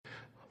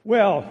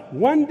Well,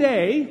 one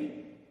day,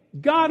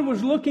 God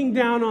was looking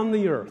down on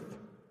the earth.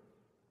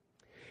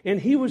 And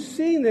he was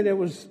seeing that it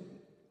was,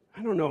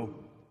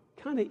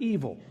 kind of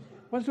evil.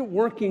 Wasn't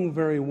working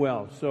very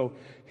well. So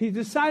he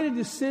decided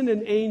to send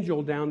an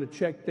angel down to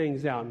check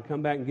things out and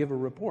come back and give a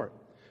report.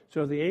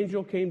 So the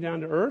angel came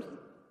down to earth.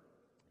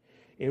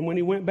 And when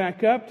he went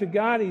back up to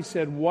God, he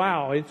said,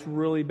 wow, it's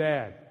really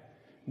bad.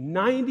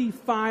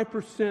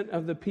 95%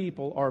 of the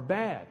people are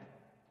bad.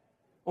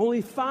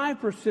 Only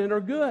 5% are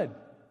good.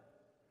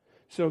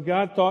 So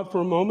God thought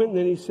for a moment, and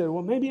then he said,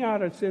 well, maybe I ought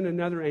to send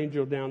another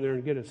angel down there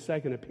and get a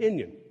second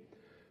opinion.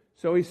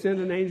 So he sent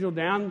an angel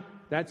down.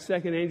 That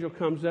second angel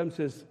comes up and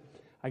says,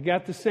 I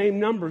got the same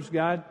numbers,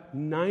 God.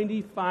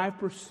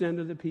 95%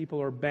 of the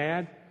people are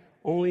bad.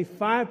 Only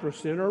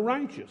 5% are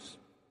righteous.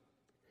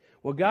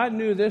 Well, God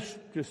knew this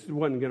just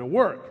wasn't going to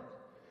work.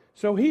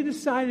 So he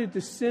decided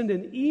to send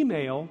an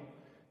email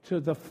to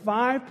the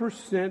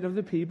 5% of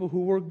the people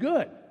who were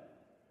good,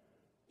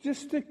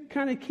 just to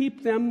kind of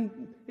keep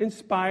them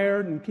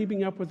inspired and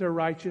keeping up with their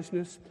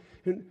righteousness.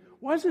 And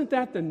wasn't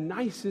that the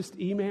nicest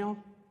email?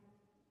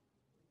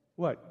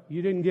 What,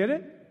 you didn't get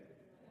it?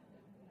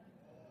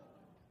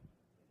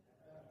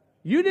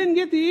 You didn't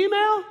get the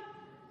email?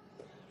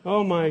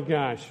 Oh my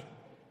gosh.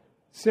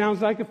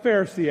 Sounds like a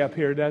Pharisee up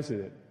here, doesn't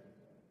it?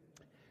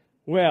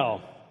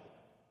 Well,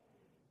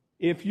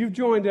 if you've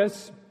joined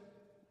us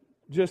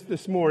just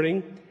this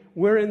morning,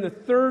 we're in the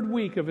third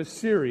week of a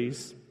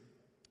series,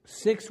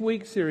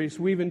 6-week series.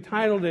 We've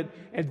entitled it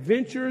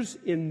Adventures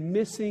in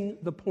Missing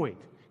the Point.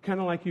 Kind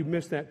of like you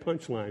missed that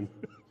punchline.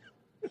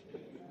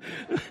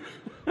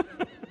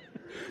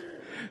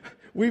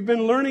 We've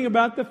been learning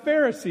about the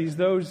Pharisees,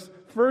 those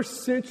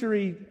first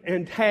century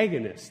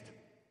antagonists.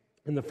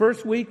 In the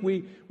first week,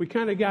 we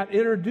kind of got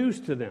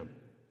introduced to them.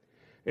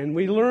 And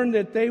we learned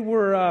that they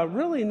were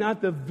really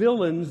not the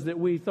villains that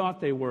we thought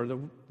they were, the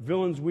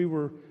villains we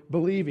were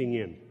believing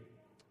in.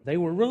 They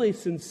were really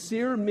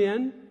sincere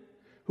men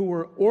who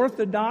were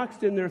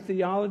orthodox in their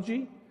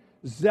theology,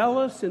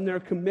 zealous in their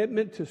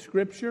commitment to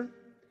Scripture.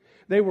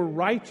 They were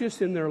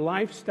righteous in their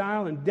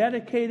lifestyle and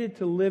dedicated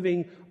to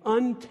living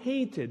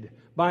untainted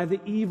by the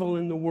evil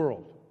in the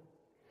world.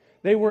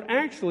 They were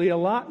actually a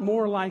lot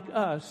more like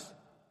us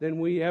than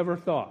we ever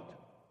thought.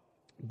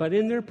 But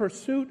in their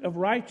pursuit of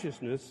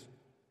righteousness,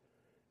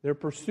 their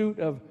pursuit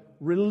of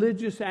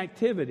religious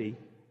activity,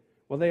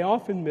 well, they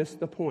often missed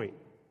the point.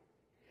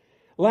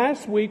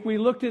 Last week, we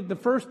looked at the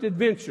first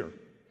adventure,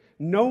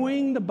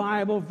 knowing the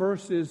Bible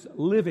versus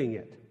living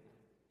it.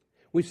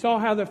 We saw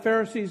how the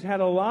Pharisees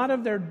had a lot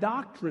of their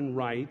doctrine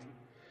right,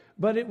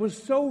 but it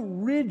was so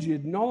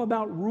rigid and all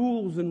about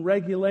rules and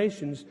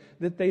regulations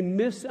that they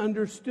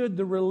misunderstood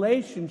the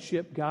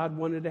relationship God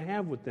wanted to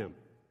have with them.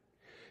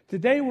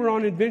 Today we're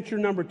on adventure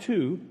number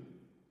 2,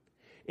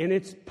 and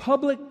its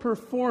public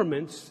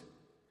performance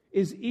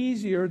is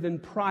easier than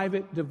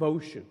private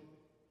devotion.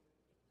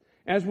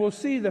 As we'll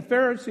see, the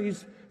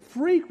Pharisees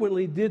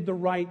frequently did the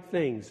right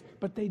things,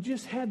 but they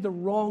just had the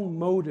wrong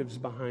motives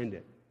behind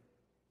it.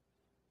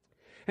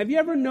 Have you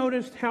ever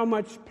noticed how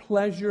much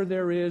pleasure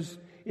there is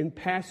in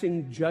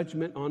passing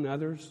judgment on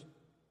others?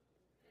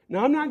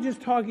 Now, I'm not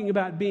just talking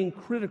about being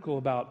critical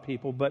about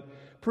people, but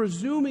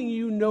presuming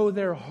you know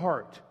their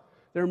heart,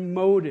 their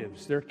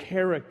motives, their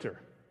character.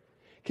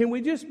 Can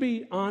we just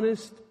be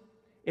honest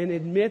and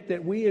admit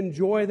that we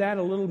enjoy that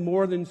a little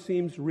more than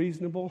seems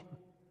reasonable?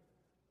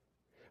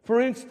 For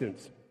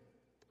instance,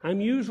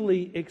 I'm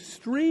usually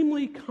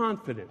extremely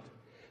confident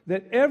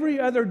that every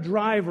other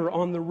driver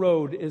on the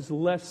road is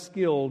less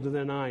skilled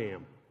than I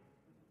am,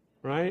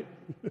 right?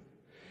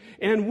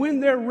 And when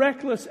their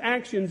reckless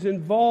actions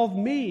involve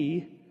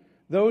me,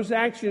 those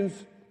actions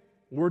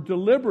were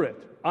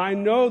deliberate. I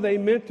know they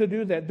meant to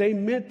do that. They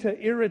meant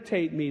to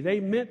irritate me. They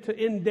meant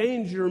to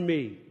endanger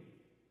me.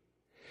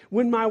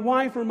 When my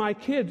wife or my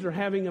kids are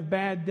having a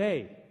bad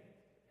day,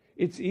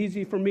 it's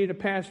easy for me to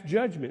pass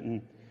judgment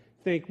and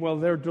think, well,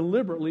 they're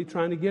deliberately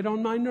trying to get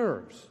on my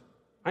nerves.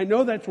 I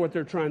know that's what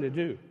they're trying to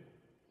do.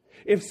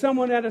 If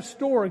someone at a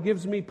store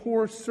gives me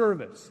poor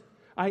service,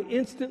 I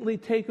instantly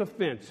take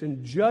offense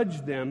and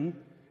judge them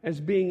as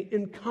being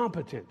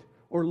incompetent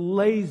or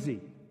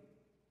lazy.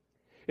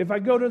 If I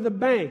go to the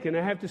bank and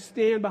I have to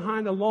stand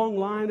behind a long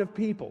line of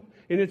people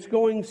and it's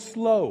going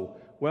slow,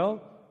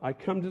 well, I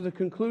come to the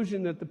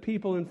conclusion that the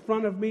people in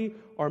front of me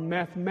are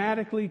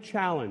mathematically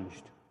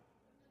challenged.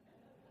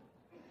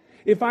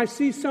 If I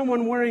see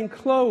someone wearing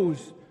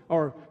clothes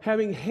or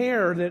having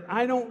hair that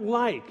I don't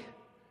like,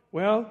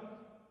 well,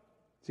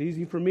 it's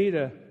easy for me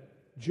to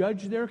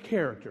judge their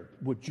character.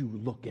 Would you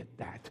look at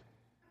that?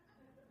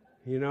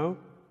 You know?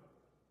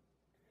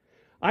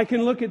 I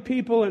can look at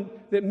people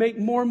that make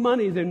more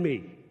money than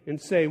me and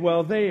say,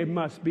 well, they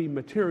must be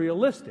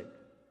materialistic.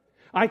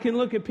 I can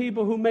look at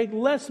people who make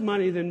less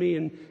money than me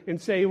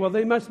and say, well,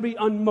 they must be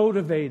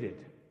unmotivated.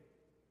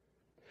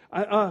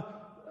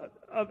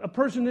 A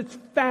person that's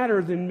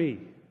fatter than me,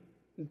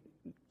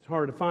 it's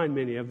hard to find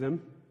many of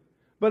them,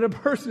 but a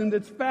person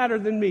that's fatter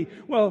than me,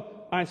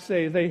 well, I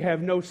say they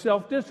have no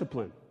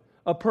self-discipline.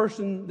 A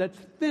person that's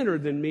thinner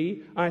than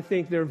me, I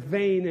think they're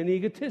vain and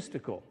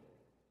egotistical.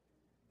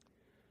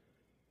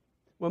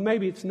 Well,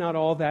 maybe it's not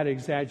all that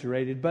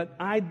exaggerated, but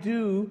I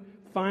do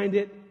find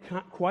it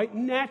quite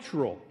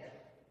natural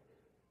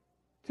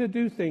to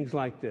do things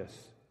like this,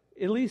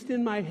 at least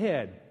in my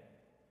head.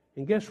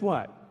 And guess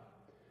what?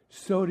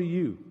 So do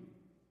you.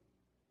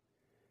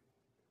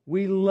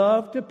 We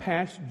love to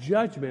pass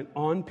judgment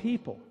on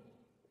people.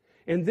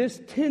 And this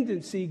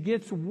tendency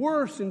gets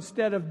worse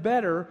instead of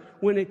better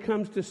when it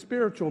comes to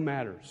spiritual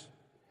matters.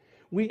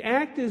 We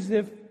act as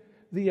if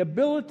the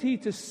ability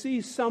to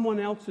see someone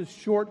else's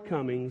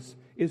shortcomings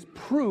is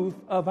proof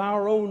of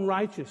our own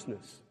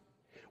righteousness.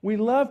 We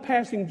love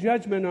passing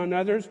judgment on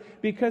others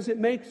because it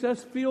makes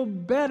us feel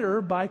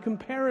better by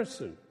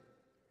comparison.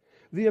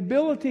 The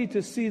ability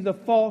to see the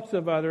faults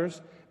of others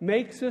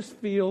makes us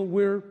feel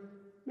we're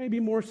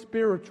maybe more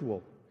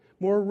spiritual,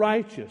 more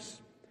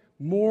righteous,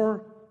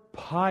 more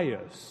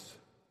pious.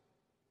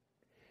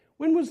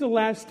 When was the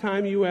last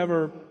time you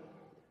ever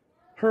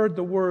heard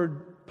the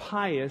word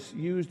pious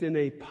used in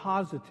a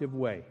positive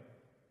way,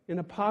 in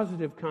a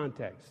positive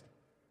context?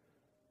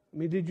 I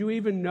mean, did you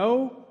even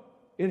know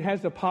it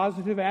has a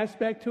positive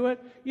aspect to it?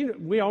 You know,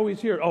 we always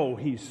hear, oh,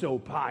 he's so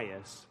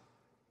pious,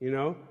 you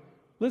know.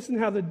 Listen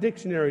how the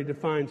dictionary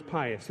defines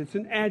pious. It's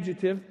an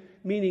adjective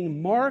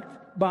meaning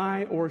marked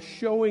by or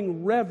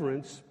showing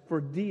reverence for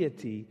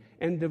deity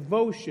and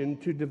devotion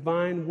to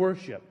divine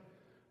worship.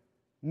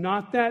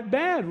 Not that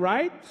bad,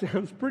 right?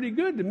 Sounds pretty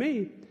good to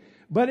me.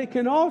 But it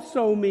can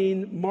also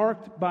mean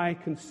marked by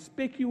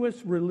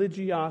conspicuous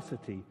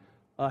religiosity,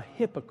 a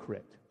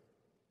hypocrite.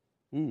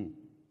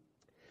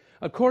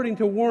 According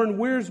to Warren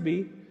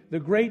Wiersbe, the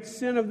great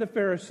sin of the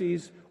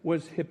Pharisees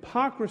was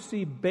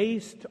hypocrisy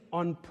based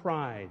on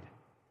pride.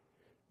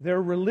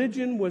 Their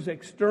religion was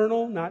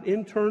external, not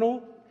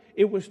internal.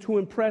 It was to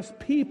impress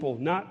people,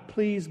 not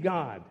please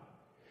God.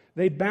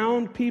 They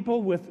bound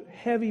people with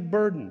heavy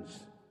burdens,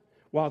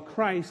 while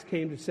Christ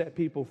came to set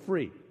people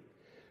free.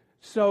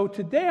 So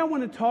today I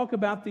want to talk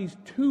about these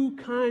two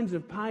kinds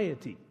of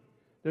piety.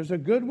 There's a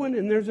good one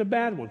and there's a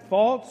bad one,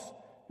 false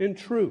and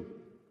true.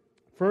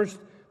 First,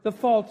 the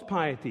false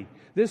piety.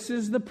 This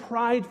is the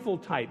prideful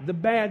type, the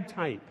bad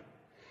type.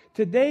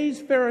 Today's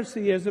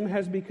Phariseeism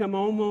has become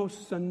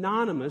almost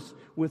synonymous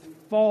with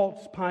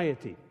false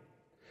piety.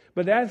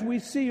 But as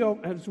we've seen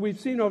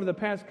over the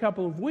past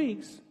couple of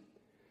weeks,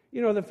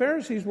 you know, the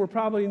Pharisees were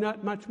probably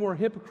not much more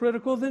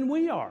hypocritical than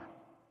we are.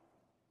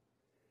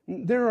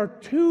 There are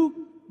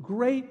two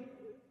great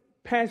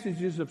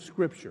passages of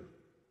Scripture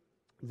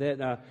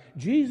that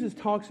Jesus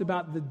talks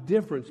about the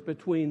difference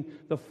between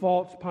the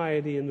false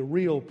piety and the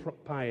real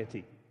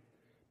piety.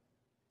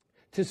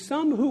 To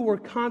some who were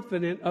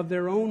confident of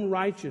their own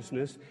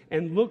righteousness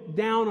and looked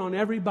down on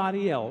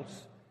everybody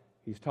else,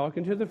 he's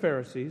talking to the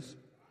Pharisees,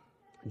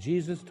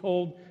 Jesus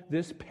told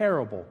this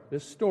parable,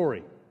 this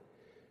story.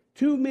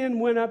 Two men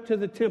went up to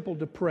the temple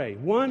to pray,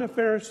 one a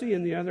Pharisee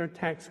and the other a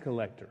tax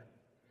collector.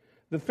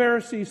 The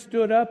Pharisee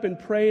stood up and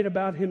prayed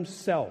about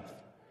himself.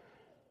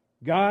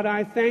 God,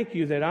 I thank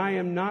you that I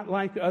am not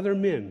like other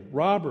men,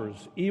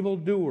 robbers,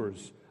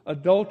 evildoers,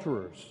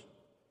 adulterers,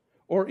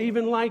 or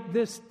even like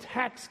this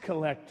tax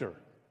collector.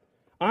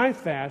 I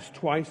fast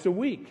twice a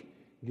week,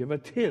 give a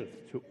tenth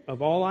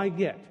of all I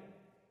get.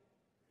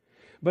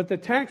 But the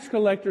tax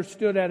collector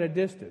stood at a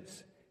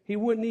distance. He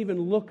wouldn't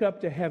even look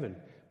up to heaven,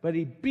 but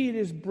he beat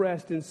his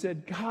breast and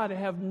said, God,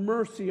 have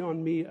mercy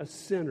on me, a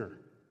sinner.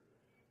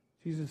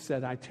 Jesus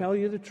said, I tell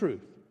you the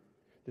truth,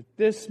 that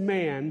this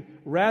man,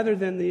 rather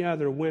than the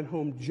other, went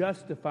home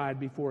justified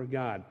before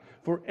God.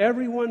 For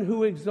everyone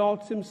who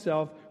exalts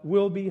himself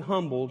will be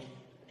humbled,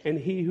 and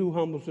he who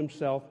humbles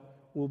himself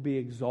will be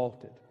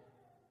exalted.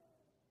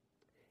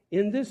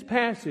 In this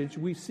passage,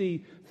 we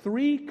see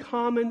three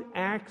common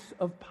acts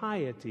of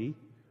piety.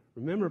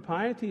 Remember,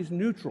 piety is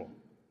neutral.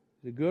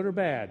 Is it good or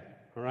bad?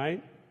 All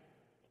right?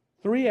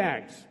 Three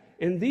acts.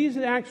 And these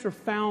acts are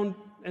found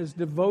as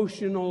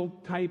devotional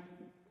type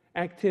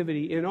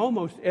activity in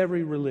almost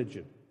every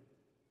religion.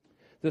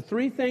 The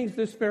three things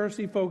this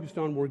Pharisee focused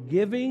on were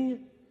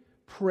giving,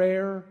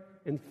 prayer,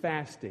 and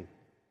fasting.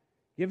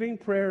 Giving,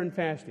 prayer, and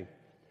fasting.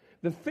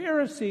 The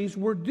Pharisees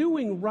were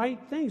doing right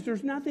things.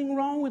 There's nothing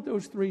wrong with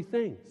those three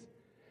things.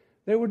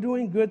 They were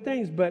doing good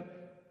things,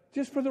 but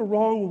just for the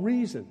wrong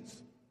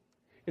reasons.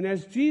 And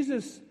as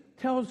Jesus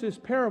tells this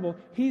parable,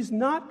 he's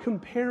not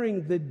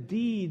comparing the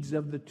deeds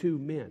of the two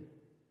men.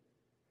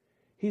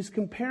 He's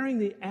comparing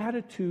the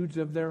attitudes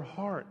of their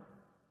heart.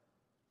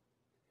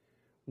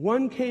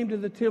 One came to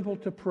the temple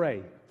to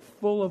pray,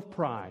 full of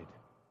pride.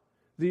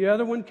 The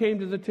other one came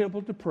to the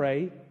temple to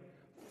pray,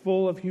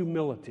 full of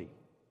humility.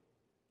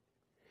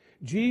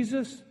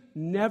 Jesus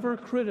never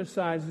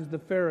criticizes the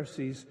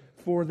Pharisees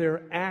for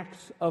their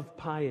acts of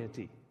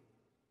piety.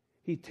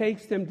 He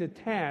takes them to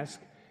task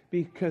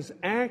because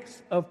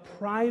acts of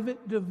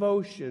private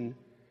devotion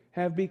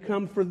have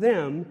become for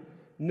them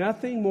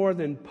nothing more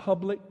than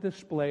public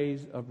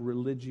displays of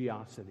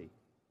religiosity.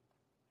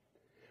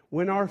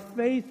 When our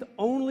faith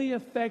only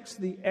affects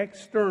the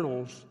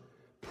externals,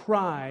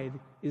 pride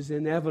is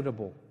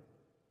inevitable.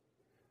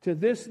 To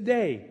this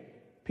day,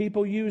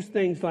 people use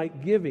things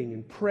like giving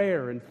and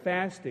prayer and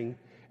fasting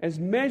as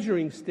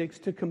measuring sticks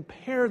to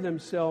compare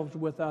themselves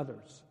with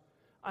others.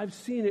 I've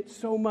seen it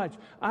so much.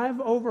 I've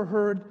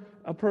overheard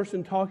a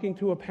person talking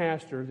to a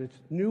pastor that's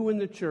new in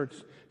the church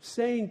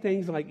saying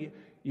things like,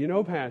 you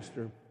know,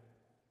 Pastor,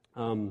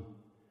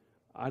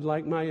 I'd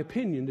like my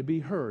opinion to be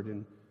heard.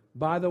 And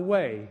by the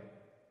way,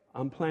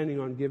 I'm planning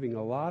on giving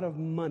a lot of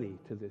money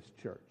to this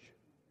church.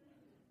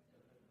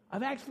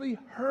 I've actually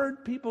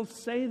heard people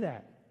say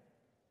that.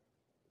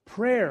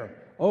 Prayer.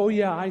 Oh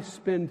yeah, I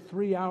spend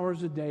 3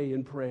 hours a day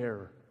in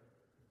prayer.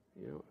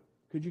 You know,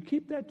 could you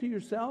keep that to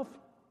yourself?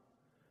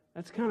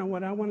 That's kind of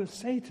what I want to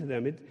say to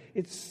them.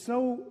 It's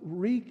so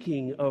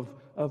reeking of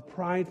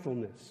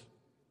pridefulness.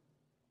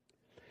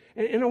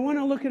 And I want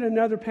to look at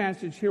another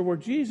passage here where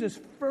Jesus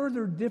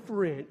further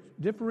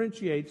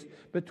differentiates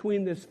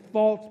between this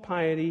false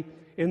piety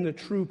and the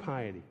true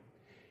piety.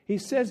 He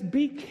says,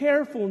 be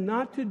careful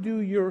not to do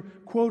your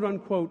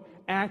quote-unquote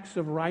acts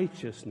of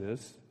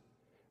righteousness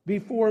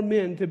before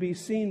men to be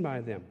seen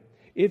by them.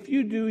 If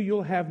you do,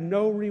 you'll have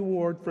no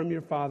reward from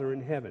your Father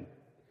in heaven.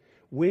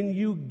 When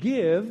you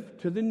give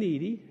to the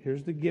needy,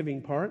 here's the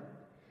giving part,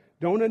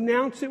 don't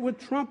announce it with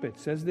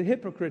trumpets as the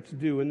hypocrites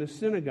do in the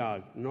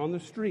synagogue and on the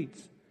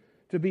streets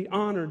to be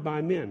honored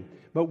by men.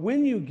 But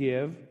when you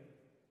give,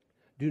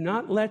 do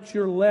not let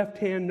your left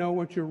hand know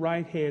what your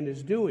right hand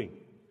is doing,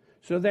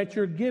 so that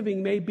your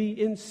giving may be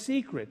in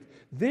secret.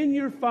 Then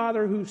your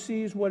Father who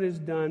sees what is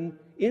done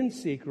in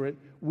secret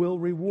will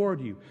reward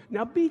you.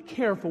 Now be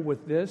careful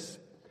with this.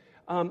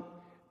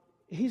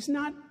 He's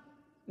not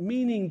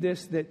meaning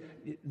this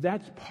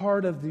that's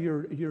part of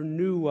your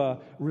new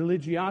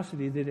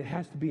religiosity, that it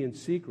has to be in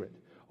secret.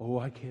 Oh,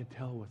 I can't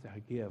tell what I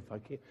give. I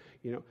can't,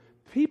 you know.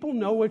 People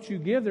know what you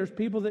give. There's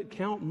people that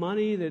count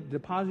money, that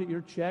deposit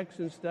your checks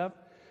and stuff.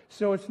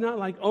 So it's not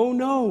like, oh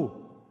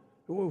no,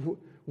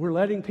 we're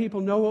letting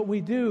people know what we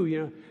do. You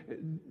know,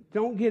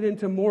 don't get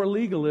into more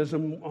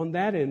legalism on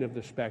that end of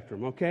the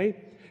spectrum, okay?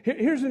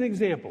 Here's an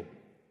example.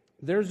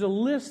 There's a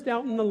list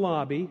out in the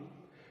lobby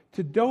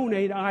to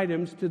donate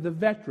items to the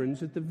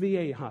veterans at the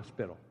VA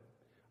hospital.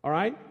 All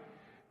right?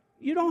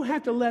 You don't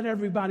have to let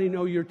everybody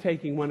know you're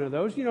taking one of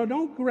those. You know,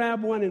 don't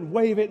grab one and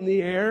wave it in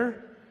the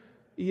air.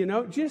 You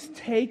know, just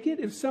take it.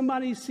 If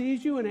somebody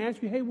sees you and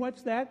asks you, hey,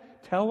 what's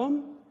that? Tell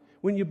them.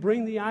 When you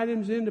bring the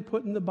items in to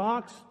put in the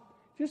box,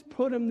 just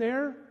put them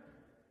there.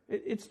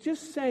 It's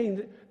just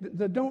saying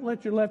that don't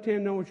let your left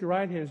hand know what your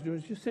right hand is doing.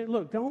 It's just saying,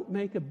 look, don't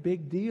make a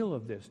big deal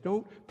of this.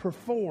 Don't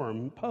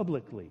perform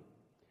publicly.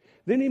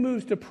 Then he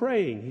moves to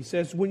praying. He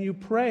says, when you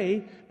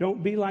pray,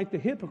 don't be like the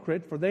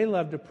hypocrite, for they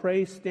love to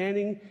pray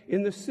standing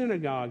in the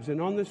synagogues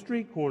and on the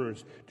street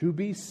corners to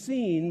be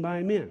seen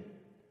by men.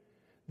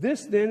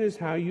 This then is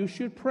how you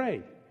should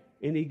pray.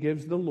 And he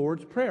gives the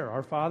Lord's Prayer.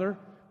 Our Father,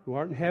 who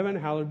art in heaven,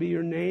 hallowed be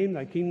your name.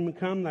 Thy kingdom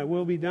come, thy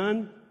will be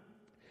done.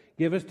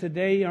 Give us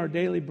today our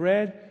daily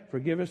bread.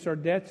 Forgive us our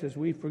debts as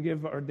we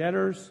forgive our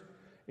debtors.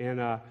 And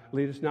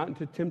lead us not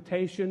into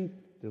temptation.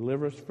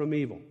 Deliver us from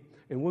evil.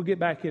 And we'll get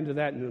back into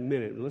that in a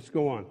minute. Let's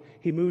go on.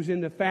 He moves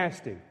into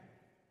fasting.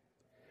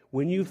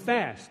 When you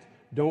fast,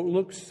 don't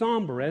look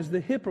somber as the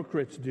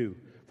hypocrites do,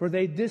 for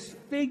they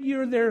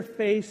disfigure their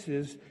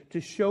faces to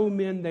show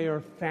men they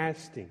are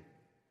fasting.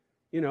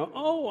 You know,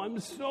 oh, I'm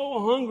so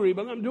hungry,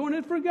 but I'm doing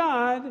it for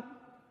God.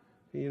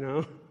 You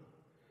know.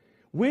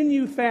 When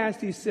you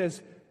fast, he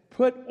says,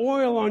 put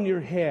oil on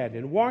your head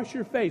and wash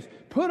your face.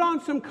 Put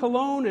on some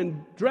cologne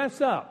and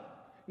dress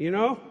up. You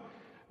know.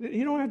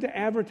 You don't have to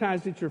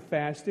advertise that you're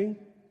fasting.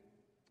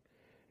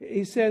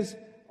 He says,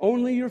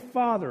 only your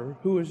Father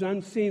who is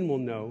unseen will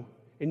know,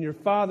 and your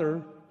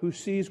Father who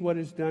sees what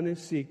is done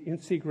in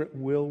secret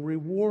will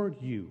reward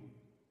you.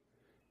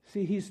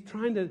 See, he's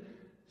trying to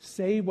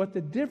say what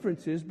the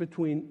difference is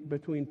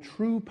between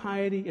true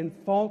piety and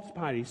false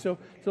piety. So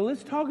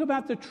let's talk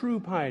about the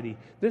true piety.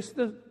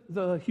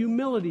 The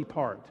humility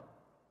part.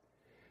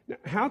 Now,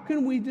 how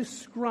can we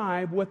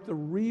describe what the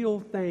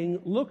real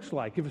thing looks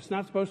like? If it's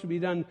not supposed to be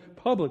done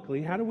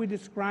publicly, how do we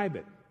describe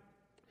it?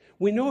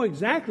 We know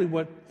exactly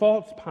what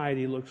false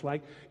piety looks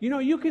like. You know,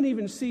 you can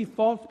even see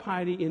false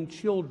piety in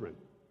children.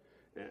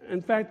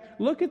 In fact,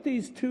 look at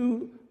these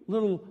two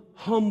little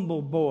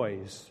humble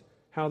boys,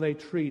 how they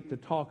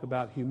talk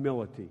about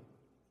humility.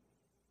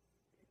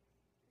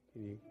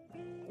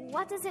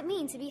 What does it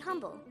mean to be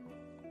humble?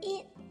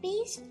 It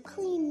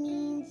basically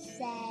means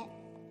that,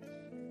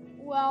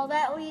 well,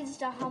 that leads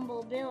to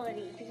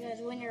humility, because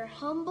when you're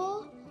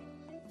humble,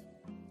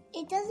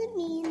 it doesn't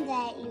mean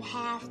that you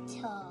have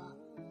to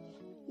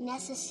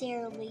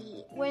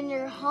necessarily... When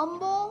you're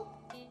humble,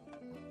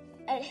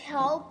 it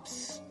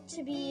helps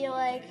to be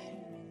like...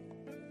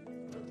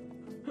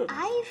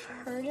 I've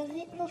heard of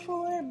it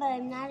before, but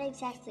I'm not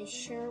exactly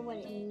sure what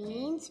it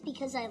means,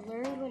 because I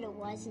learned what it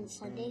was in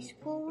Sunday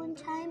school one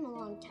time, a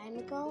long time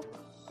ago,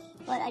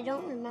 but I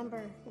don't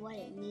remember what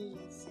it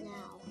means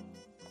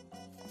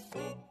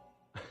now.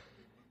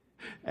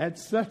 At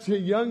such a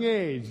young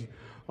age,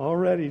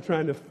 already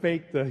trying to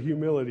fake the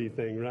humility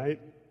thing, right?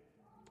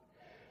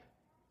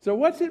 So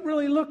what's it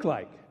really look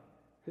like?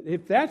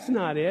 If that's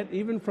not it,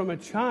 even from a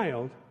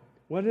child,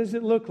 what does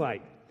it look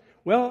like?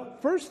 Well,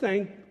 first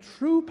thing,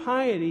 true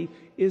piety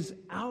is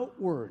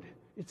outward.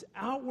 It's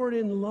outward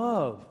in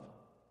love.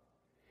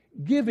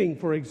 Giving,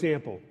 for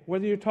example,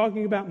 whether you're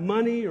talking about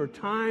money or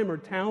time or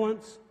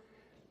talents,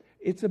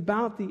 it's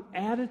about the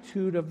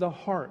attitude of the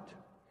heart.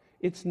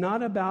 It's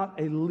not about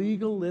a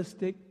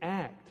legalistic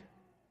act.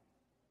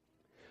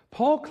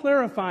 Paul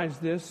clarifies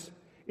this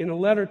in a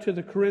letter to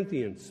the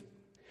Corinthians.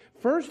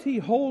 First, he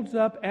holds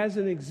up as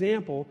an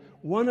example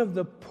one of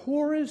the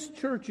poorest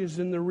churches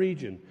in the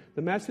region,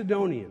 the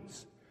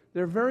Macedonians.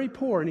 They're very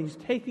poor, and he's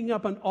taking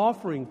up an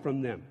offering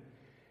from them.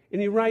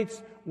 And he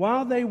writes,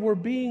 while they were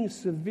being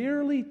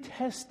severely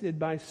tested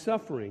by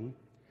suffering,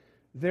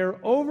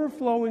 their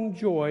overflowing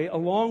joy,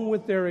 along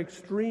with their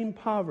extreme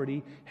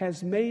poverty,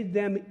 has made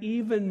them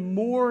even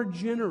more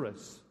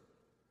generous.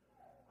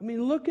 I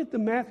mean, look at the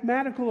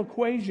mathematical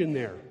equation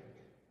there.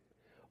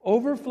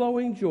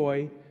 Overflowing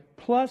joy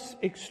plus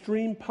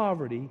extreme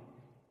poverty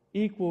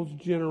equals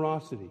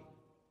generosity.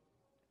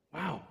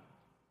 Wow,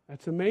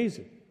 that's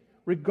amazing.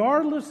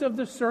 Regardless of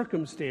the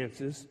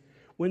circumstances,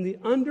 when the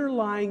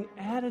underlying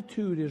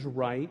attitude is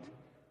right,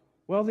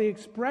 well, the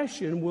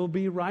expression will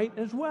be right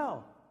as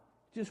well.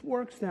 It just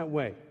works that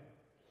way.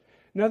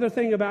 Another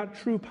thing about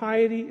true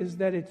piety is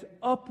that it's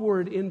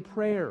upward in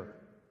prayer.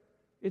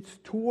 It's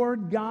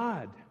toward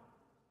God.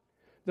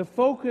 The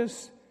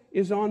focus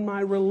is on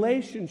my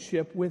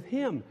relationship with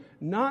Him,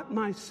 not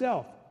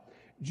myself.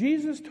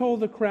 Jesus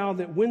told the crowd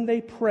that when they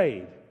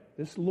prayed,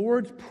 this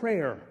Lord's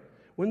Prayer,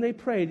 when they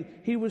prayed,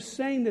 He was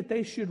saying that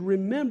they should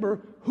remember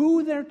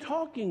who they're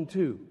talking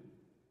to.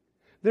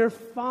 Their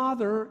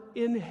Father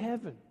in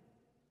heaven.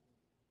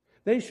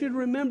 They should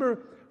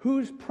remember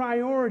whose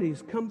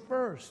priorities come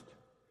first.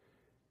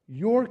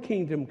 Your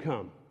kingdom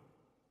come.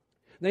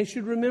 They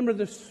should remember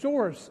the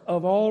source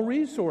of all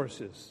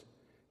resources.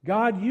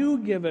 God, you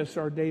give us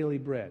our daily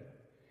bread.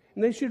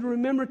 And they should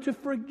remember to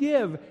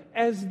forgive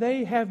as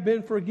they have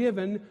been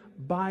forgiven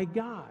by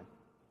God.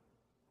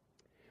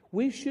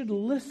 We should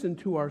listen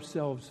to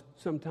ourselves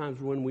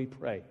sometimes when we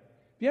pray. Have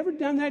you ever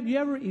done that? Do you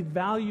ever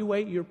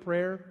evaluate your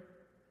prayer?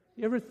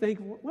 You ever think,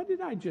 what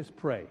did I just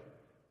pray?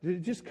 Did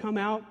it just come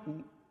out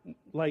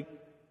like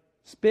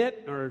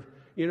spit? Or,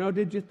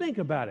 did you think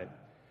about it?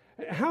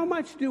 How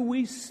much do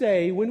we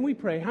say, when we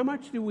pray, how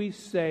much do we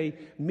say,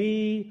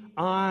 me,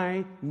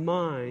 I,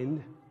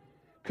 mine,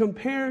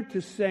 compared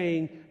to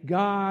saying,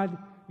 God,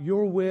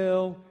 your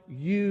will,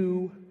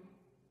 you?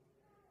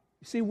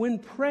 See, when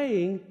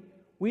praying,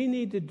 we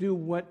need to do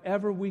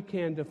whatever we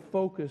can to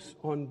focus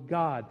on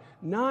God,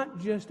 not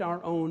just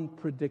our own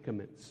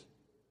predicaments.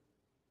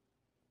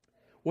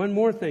 One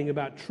more thing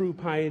about true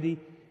piety,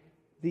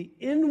 the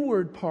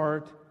inward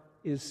part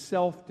is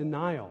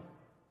self-denial.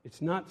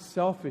 It's not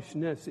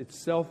selfishness, it's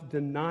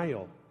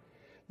self-denial.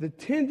 The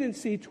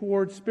tendency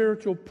towards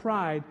spiritual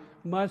pride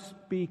must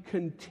be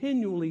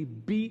continually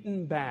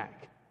beaten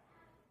back.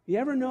 You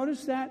ever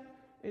notice that?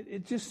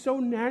 It's just so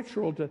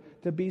natural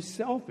to be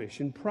selfish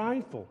and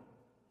prideful.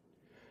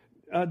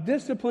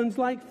 Disciplines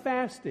like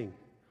fasting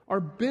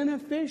are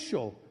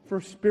beneficial for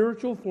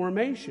spiritual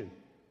formation.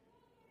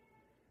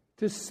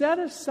 To set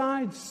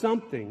aside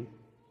something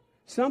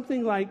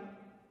like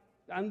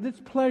that's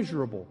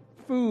pleasurable,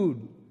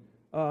 food,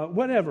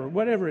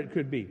 whatever it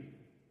could be.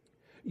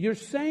 You're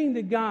saying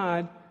to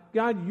God,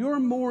 you're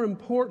more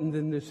important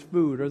than this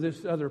food or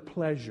this other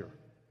pleasure.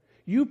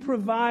 You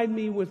provide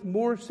me with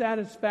more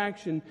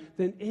satisfaction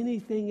than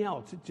anything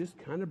else. It just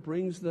kind of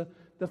brings the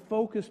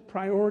focused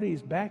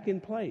priorities back in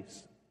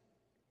place.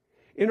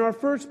 In our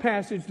first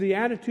passage, the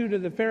attitude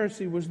of the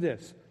Pharisee was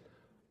this: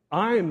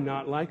 I'm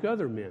not like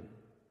other men.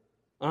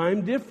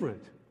 I'm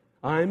different.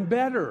 I'm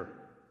better.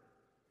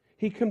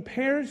 He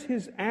compares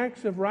his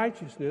acts of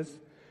righteousness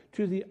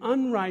to the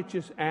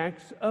unrighteous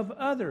acts of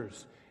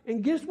others.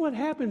 And guess what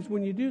happens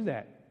when you do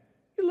that?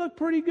 You look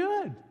pretty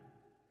good.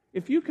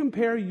 If you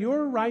compare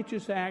your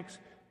righteous acts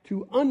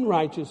to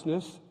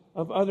unrighteousness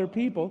of other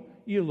people,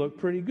 you look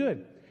pretty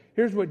good.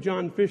 Here's what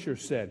John Fisher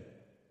said.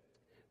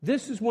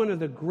 This is one of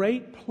the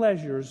great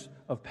pleasures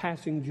of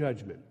passing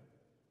judgment.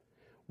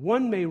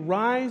 One may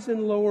rise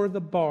and lower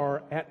the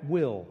bar at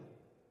will.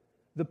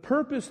 The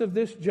purpose of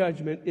this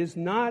judgment is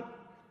not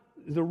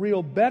the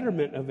real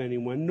betterment of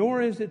anyone,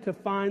 nor is it to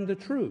find the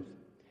truth.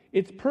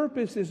 Its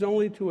purpose is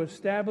only to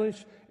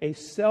establish a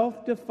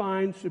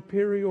self-defined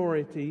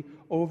superiority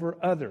over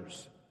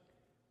others.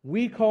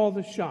 We call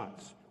the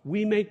shots.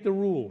 We make the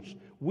rules.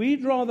 We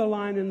draw the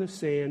line in the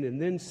sand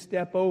and then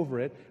step over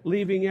it,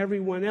 leaving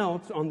everyone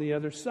else on the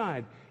other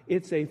side.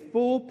 It's a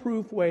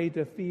foolproof way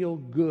to feel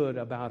good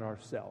about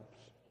ourselves.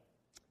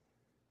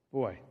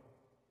 Boy.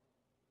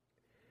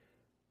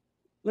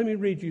 Let me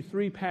read you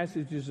 3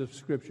 passages of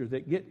Scripture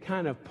that get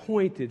kind of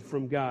pointed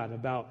from God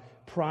about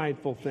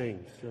prideful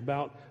things,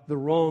 about the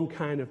wrong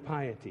kind of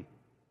piety.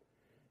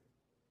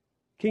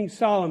 King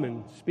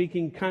Solomon,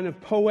 speaking kind of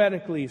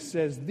poetically,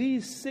 says,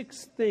 "These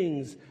 6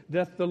 things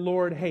doth the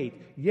Lord hate,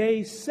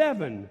 yea,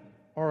 7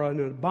 are an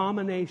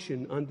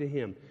abomination unto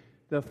him."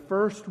 The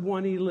first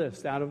one he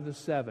lists out of the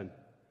 7,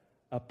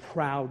 a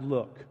proud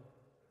look.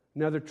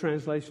 Another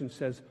translation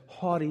says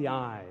haughty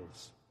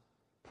eyes,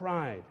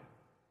 pride.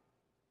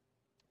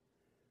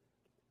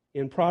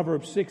 In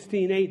Proverbs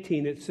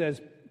 16:18 it says,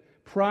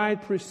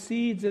 pride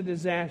precedes a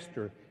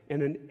disaster,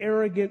 and an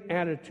arrogant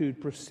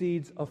attitude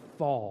precedes a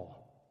fall.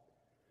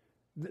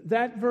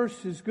 That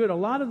verse is good. A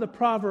lot of the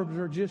Proverbs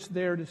are just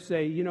there to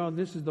say,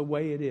 this is the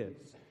way it is.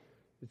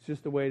 It's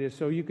just the way it is.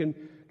 So you can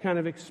kind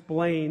of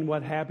explain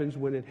what happens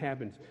when it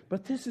happens.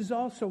 But this is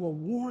also a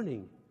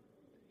warning.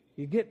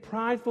 You get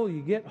prideful,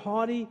 you get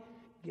haughty,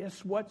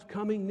 guess what's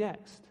coming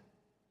next?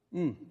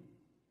 And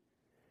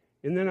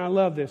then I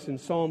love this in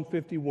Psalm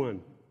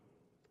 51.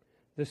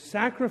 The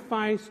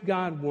sacrifice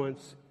God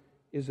wants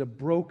is a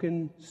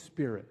broken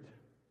spirit.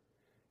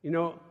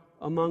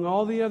 Among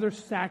all the other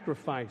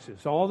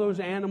sacrifices, all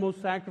those animal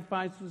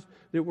sacrifices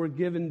that were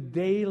given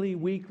daily,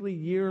 weekly,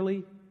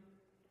 yearly,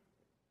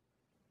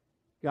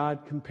 God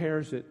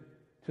compares it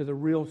to the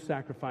real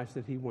sacrifice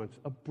that he wants.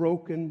 A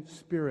broken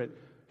spirit,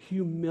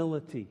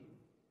 humility.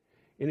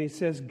 And he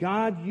says,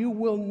 God, you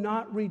will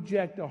not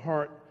reject a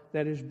heart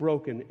that is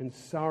broken and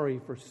sorry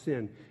for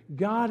sin.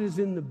 God is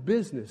in the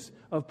business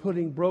of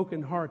putting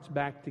broken hearts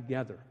back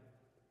together.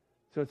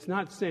 So it's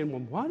not saying,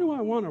 well, why do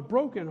I want a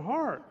broken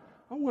heart?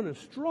 I want a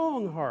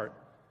strong heart.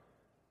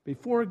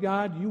 Before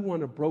God, you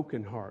want a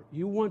broken heart.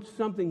 You want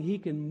something he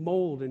can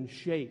mold and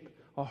shape.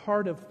 A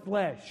heart of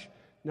flesh,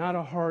 not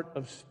a heart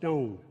of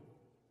stone.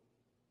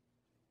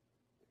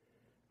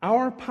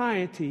 Our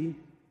piety,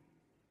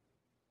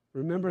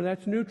 remember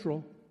that's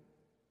neutral,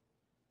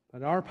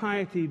 but our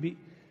piety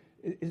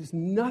is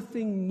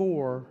nothing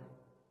more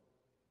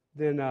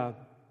than a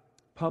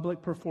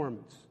public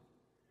performance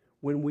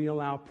when we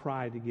allow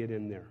pride to get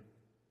in there.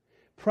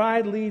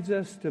 Pride leads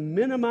us to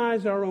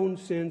minimize our own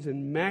sins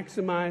and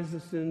maximize the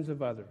sins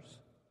of others.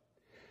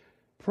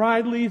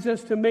 Pride leads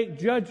us to make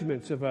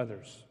judgments of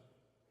others.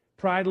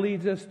 Pride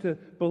leads us to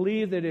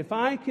believe that if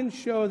I can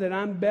show that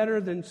I'm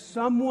better than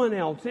someone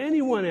else,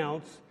 anyone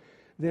else,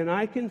 then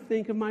I can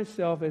think of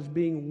myself as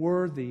being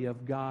worthy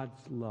of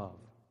God's love.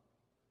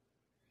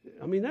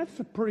 I mean, that's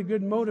a pretty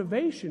good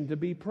motivation to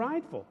be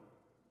prideful.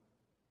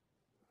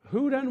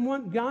 Who doesn't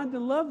want God to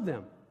love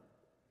them?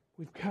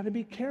 We've got to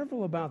be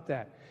careful about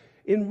that.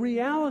 In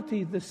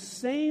reality, the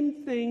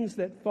same things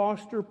that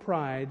foster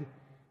pride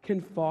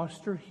can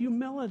foster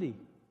humility.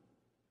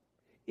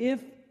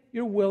 If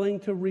you're willing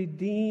to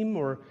redeem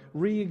or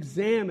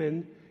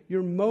re-examine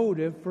your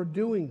motive for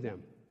doing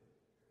them.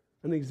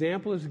 An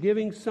example is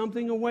giving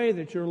something away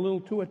that you're a little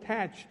too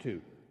attached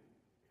to.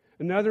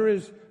 Another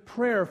is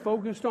prayer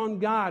focused on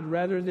God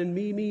rather than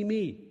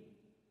me.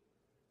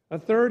 A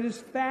third is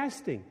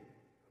fasting,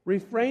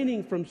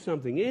 refraining from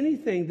something,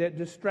 anything that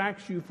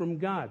distracts you from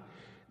God.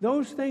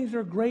 Those things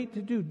are great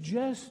to do.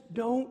 Just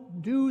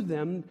don't do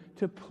them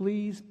to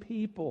please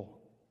people.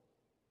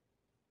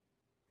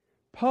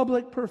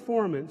 Public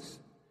performance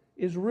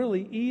is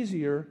really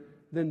easier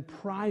than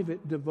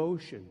private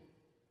devotion.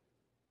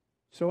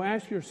 So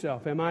ask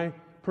yourself, am I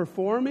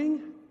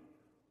performing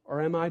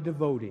or am I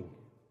devoting?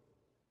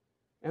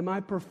 Am I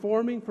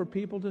performing for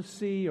people to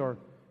see, or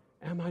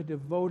am I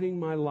devoting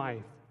my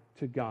life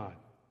to God?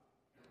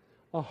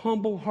 A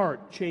humble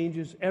heart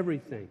changes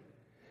everything.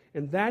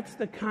 And that's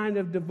the kind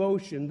of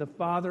devotion the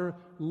Father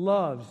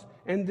loves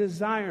and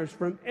desires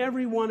from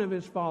every one of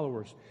his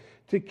followers.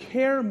 To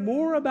care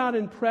more about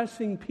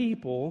impressing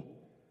people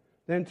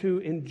than to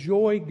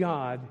enjoy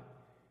God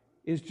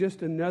is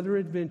just another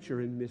adventure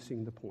in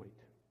missing the point.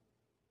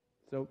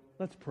 So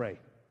let's pray.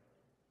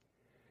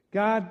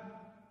 God,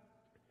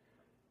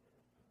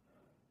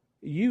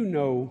 you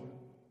know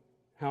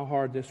how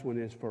hard this one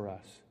is for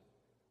us.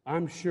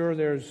 I'm sure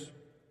there's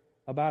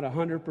about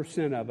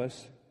 100% of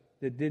us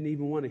that didn't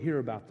even want to hear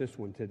about this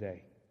one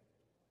today.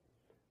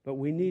 But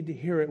we need to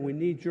hear it. We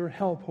need your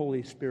help,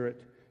 Holy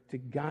Spirit, to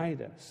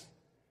guide us,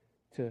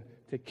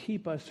 to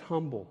keep us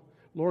humble.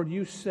 Lord,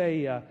 you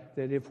say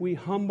that if we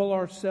humble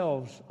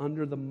ourselves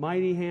under the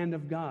mighty hand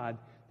of God,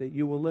 that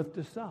you will lift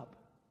us up.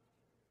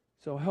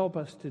 So help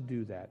us to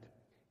do that.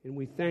 And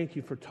we thank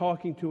you for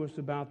talking to us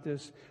about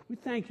this. We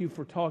thank you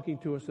for talking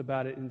to us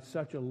about it in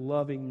such a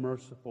loving,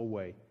 merciful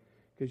way.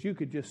 Because you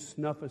could just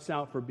snuff us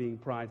out for being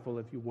prideful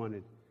if you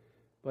wanted.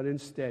 But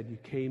instead, you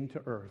came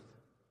to earth,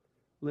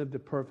 lived a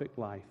perfect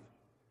life,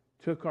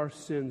 took our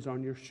sins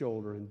on your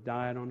shoulder, and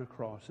died on a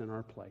cross in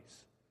our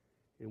place.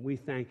 And we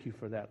thank you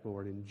for that,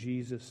 Lord, in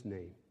Jesus'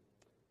 name.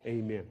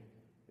 Amen.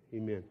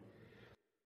 Amen.